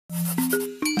Hello,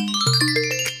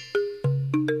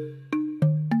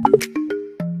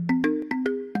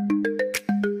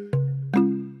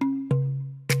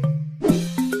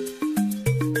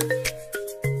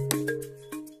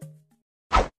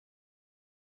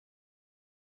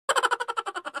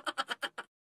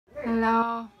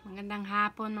 magandang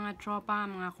hapon mga tropa,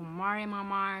 mga kumare, mga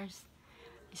Mars.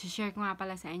 I-share ko nga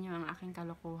pala sa inyo ang aking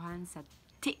kalokohan sa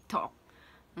TikTok.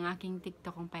 Ang aking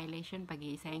TikTok compilation,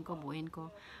 pag-iisahin ko, buuin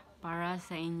ko para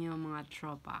sa inyo mga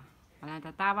tropa. Walang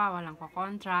tatawa, walang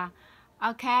kokontra.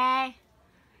 Okay?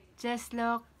 Just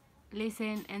look,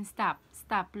 listen, and stop.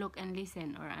 Stop, look, and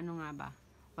listen. Or ano nga ba?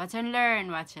 Watch and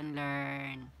learn, watch and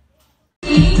learn.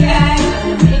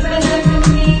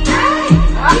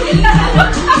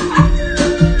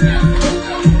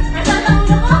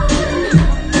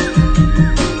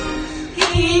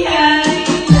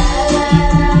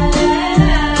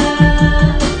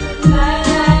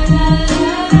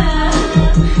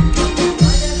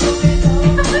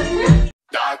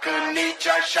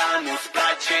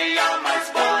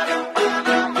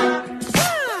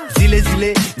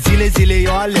 Zile eu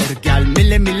alerg, al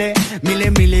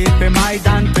mile pe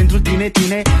Maidan pentru tine,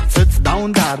 să-ți dau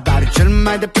un dar cel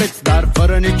mai de preț, dar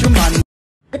fără niciun ban.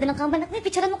 Ganda ng kambanak mo,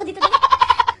 picturean mo ko dito.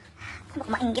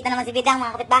 Maingit na naman si Bidang,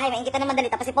 mga kapitbahay, maingit na naman dali.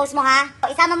 Tapos i-post mo ha.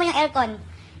 Isama mo yung aircon.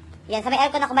 Yan, sa may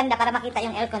aircon ako banda para makita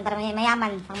yung aircon, para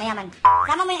mayaman, pang mayaman.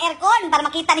 Sama mo yung aircon para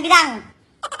makita ni Bidang.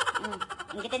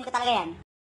 Ingitin ko talaga yan.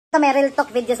 Ito may real talk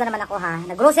videos na naman ako ha.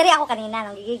 Nag-grocery ako kanina,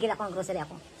 nanggigigil ako, nag-grocery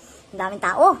ako. Ang daming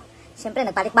tao. Siyempre,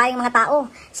 nagpalikbayan yung mga tao.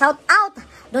 Shout out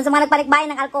doon sa mga nagpalikbayan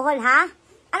ng alcohol, ha?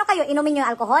 Ano kayo, inumin nyo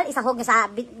yung alcohol? Isahog nyo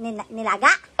sa nilaga?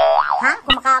 Ha?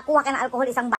 Kung makakuha ka ng alcohol,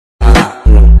 isang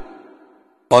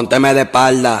Pónteme de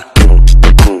espalda.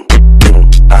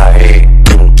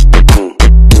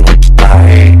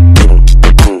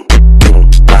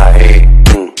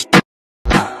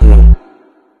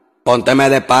 Pónteme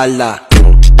de espalda.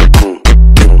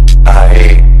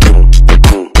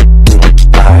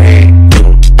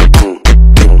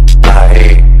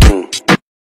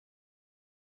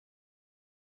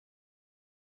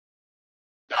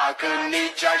 Dacă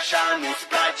nici așa nu-ți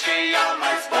place, ia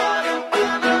mai zboară.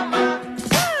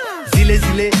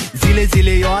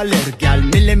 Zile eu alerg, al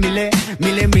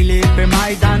mile pe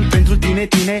Maidan pentru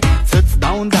tine, să-ți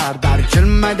dau un dar cel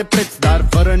mai de preț, dar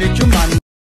fără niciun ban.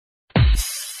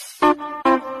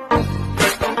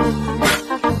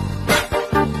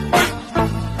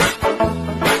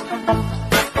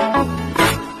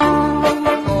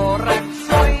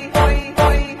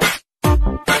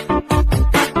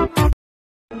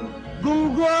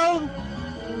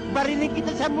 Barinig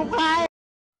kita sa mukha.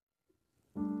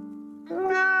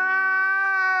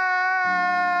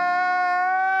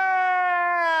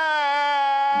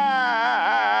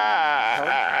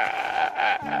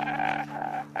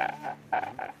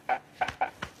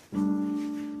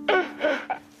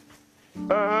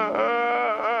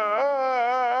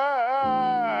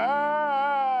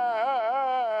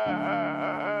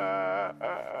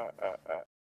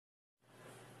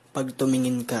 Pag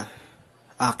tumingin ka,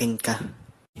 akin ka.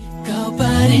 Ikaw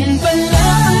pa rin pala,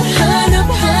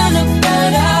 hanap-hanap,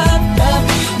 tarap-tap,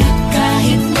 na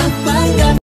kahit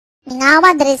magpanggap.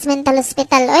 Mingawa, Dres Mental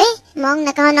Hospital, oy. Mong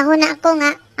nakahuna-huna ako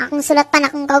nga, akong sulat pa na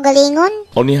akong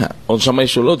kaugalingon. O niya, unsa may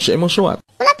sulod sa imong suwat?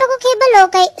 Wala pa ko kibalo,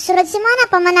 kay surat si Mana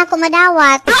pa man ako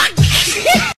madawat.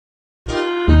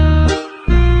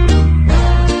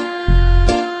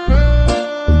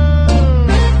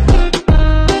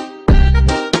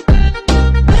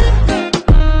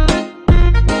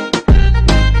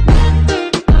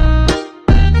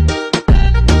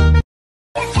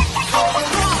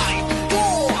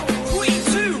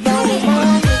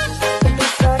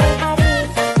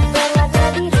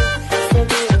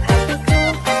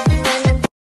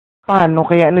 Paano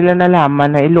kaya nila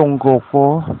nalaman na Ilonggo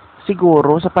ko?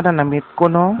 Siguro sa pananamit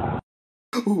ko, no?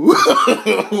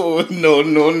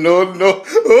 No.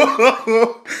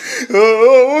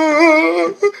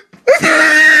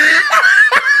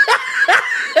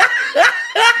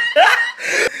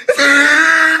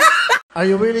 Are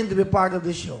you willing to be part of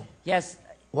this show? Yes.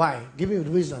 Why? Give me the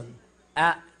reason.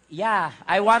 Yeah.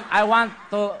 I want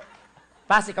to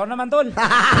pass. Ikaw naman, tol.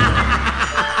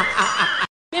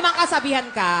 May mga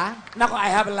kasabihan ka? Nako, I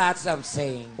have lots of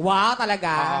saying. Wow,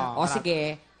 talaga? Oo,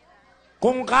 sige.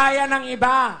 Kung kaya ng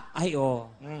iba, ay,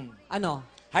 ano?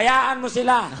 Hayaan mo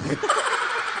sila.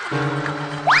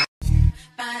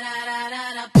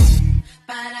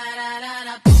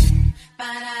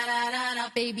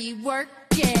 Baby, work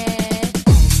it.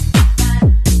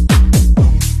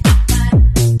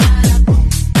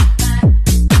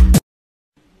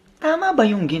 Tama Tama ba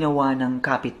yung ginawa ng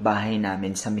kapitbahay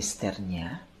namin sa mister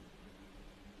niya?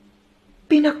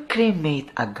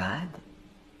 Pinakremate agad.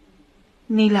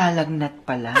 Nilalagnat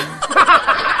pa lang.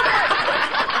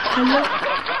 Hala,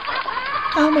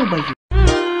 tama ba yun?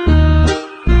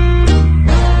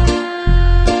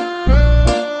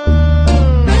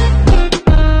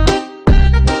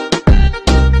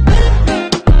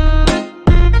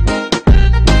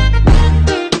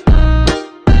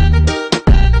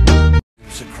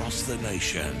 Across the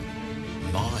nation,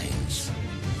 minds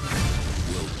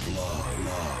will blow.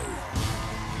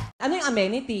 Ano yung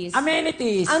amenities?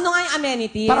 Amenities. Ano nga yung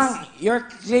amenities? Parang you're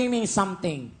claiming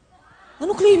something.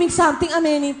 Ano claiming something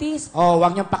amenities? Oh,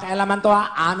 wag niyong pakialaman to ha.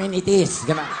 Amenities.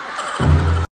 Gana.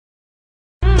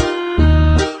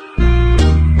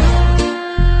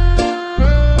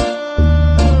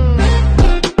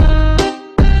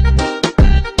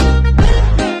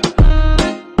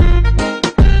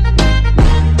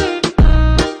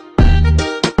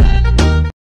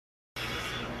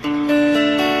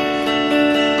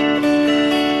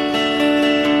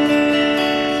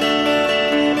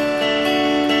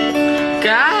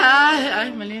 Ay,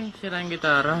 mali. Sira yung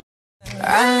gitara.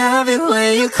 I love it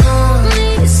when you call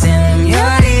me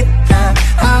señorita.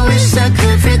 I wish I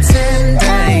could pretend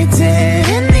I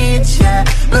didn't need ya,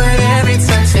 but every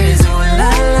time says ooh la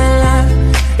la la,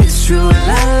 it's true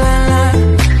la la la.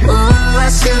 Ooh, I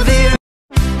should be.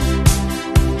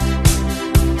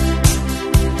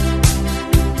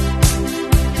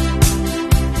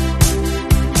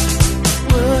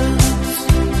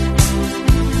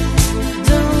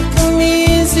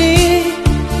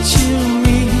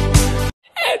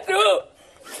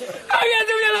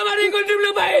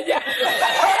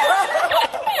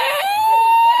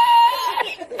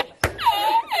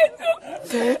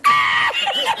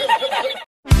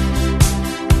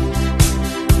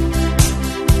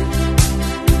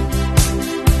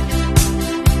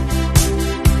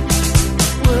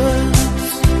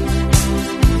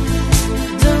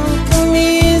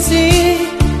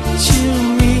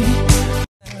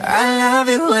 I love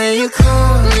it when you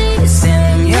call me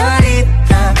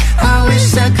señorita. I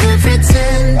wish I could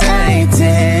pretend I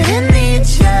didn't need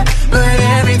ya, but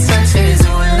every time says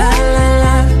ooh la la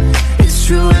la, it's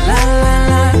true la la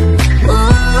la.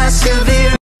 Ooh, I should be.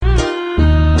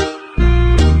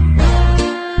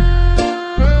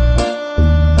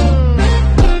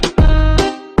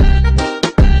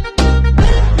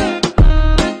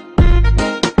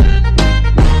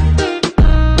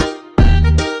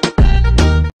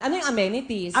 Ano yung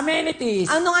amenities? Amenities.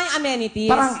 Ano nga yung amenities?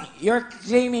 Parang you're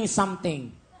claiming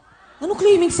something. Ano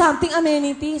claiming something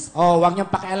amenities? Oh, wag niyong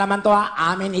pakialaman to ha.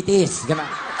 Amenities. Gana.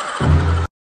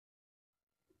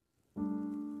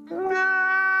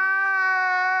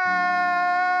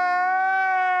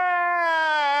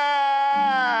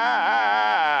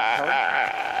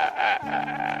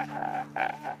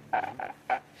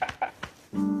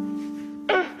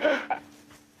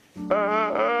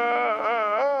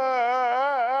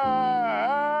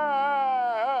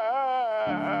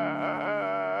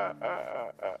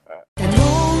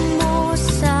 Tanong mo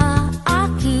sa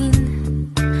akin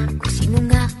kung sinong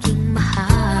aking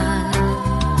mahal.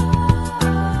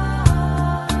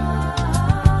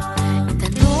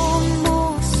 Tanong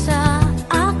mo sa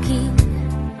akin,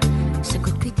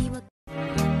 sagot ko'y di mag...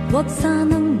 Huwag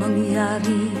sanang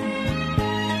mangyari,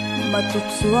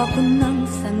 matukso ako ng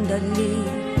sandali,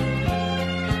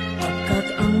 pagkat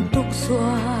ang tukso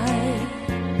ay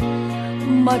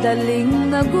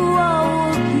madaling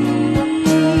nagwawagi.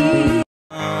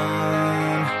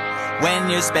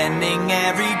 When you're spending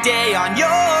every day on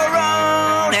your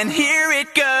own, and here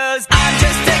it goes. I'm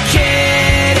just a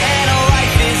kid and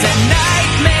life is a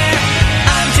nightmare.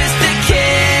 I'm just a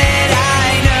kid,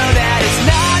 I know that it's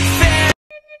not fair.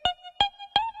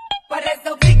 Por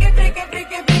eso friki, friki,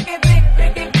 friki, friki, friki,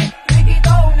 friki, friki,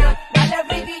 dona, dale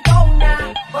friki,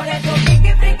 dona. Por eso friki,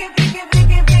 friki, friki,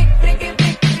 friki, friki, friki,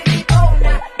 friki,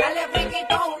 dona, dale friki,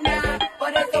 dona.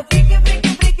 Por eso friki, friki,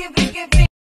 friki, friki, friki.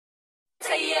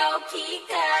 Sayo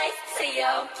kikay,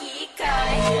 sayo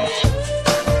kikay.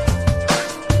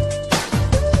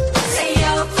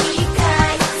 Sayo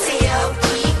kikay, sayo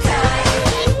kikay.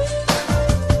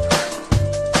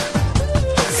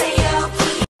 Sayo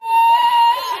kikay.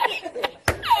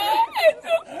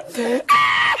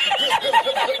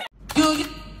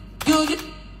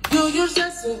 You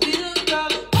said so beautiful.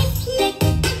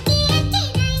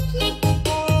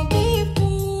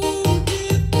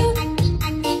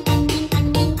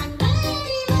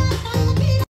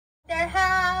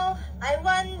 How, I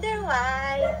wonder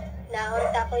why.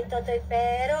 Naon tako'y totoy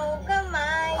pero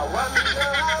gamay. I wonder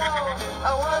how,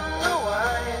 I wonder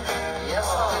why.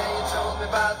 Yesterday you told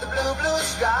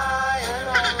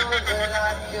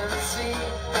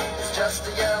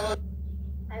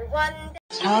I wonder.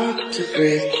 It's hard to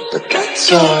breathe, but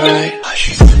that's alright.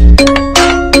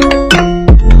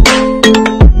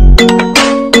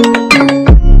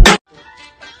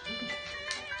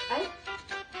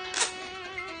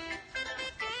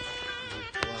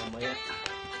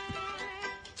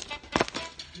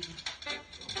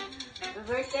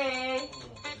 Birthday!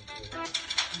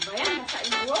 Ba yan? Nasa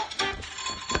inyo?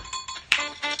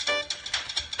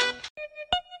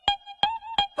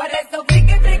 Por eso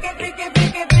friki, friki, friki,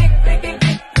 friki, friki, friki,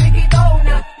 friki,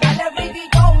 dona, dale friki,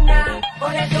 dona.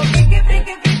 Por eso friki,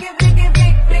 friki, friki, friki,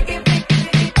 friki, friki,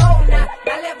 friki, dona,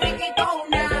 dale friki,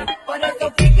 dona. Por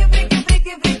eso friki, friki,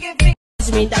 friki, friki,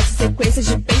 friki. Me dá sequência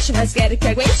de peixe, mas quero que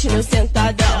aguente no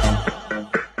sentadão.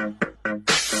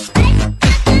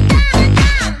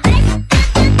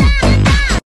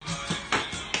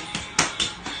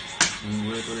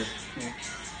 Ulit.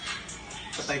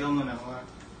 Patay ka muna.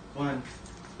 1,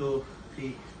 2,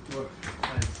 3, 4,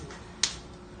 5,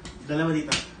 6. Dalawa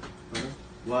dito.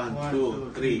 1,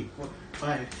 2, 3,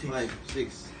 5,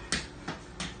 6,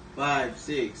 5,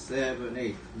 6, 7,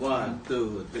 8. 1,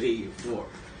 2, 3, 4.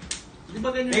 Di ba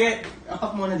ganyan? Sige,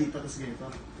 apak muna dito, tapos ganito.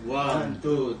 1,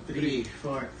 2, 3,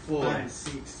 4, 5,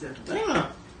 6, 7. Tayo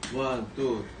na. 1,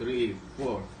 2, 3,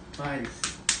 4. 5,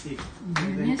 6,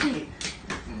 7, 8.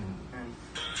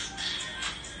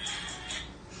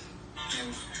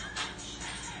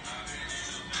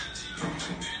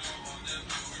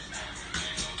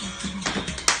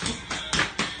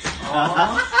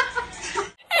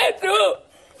 Itu,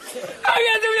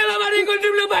 agak tuh yang lamarin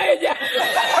kondom lu baiknya.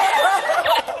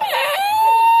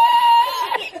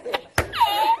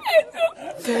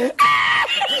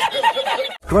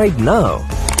 Subscribe now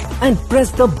and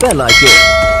press the bell icon.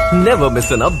 Never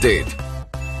miss an update.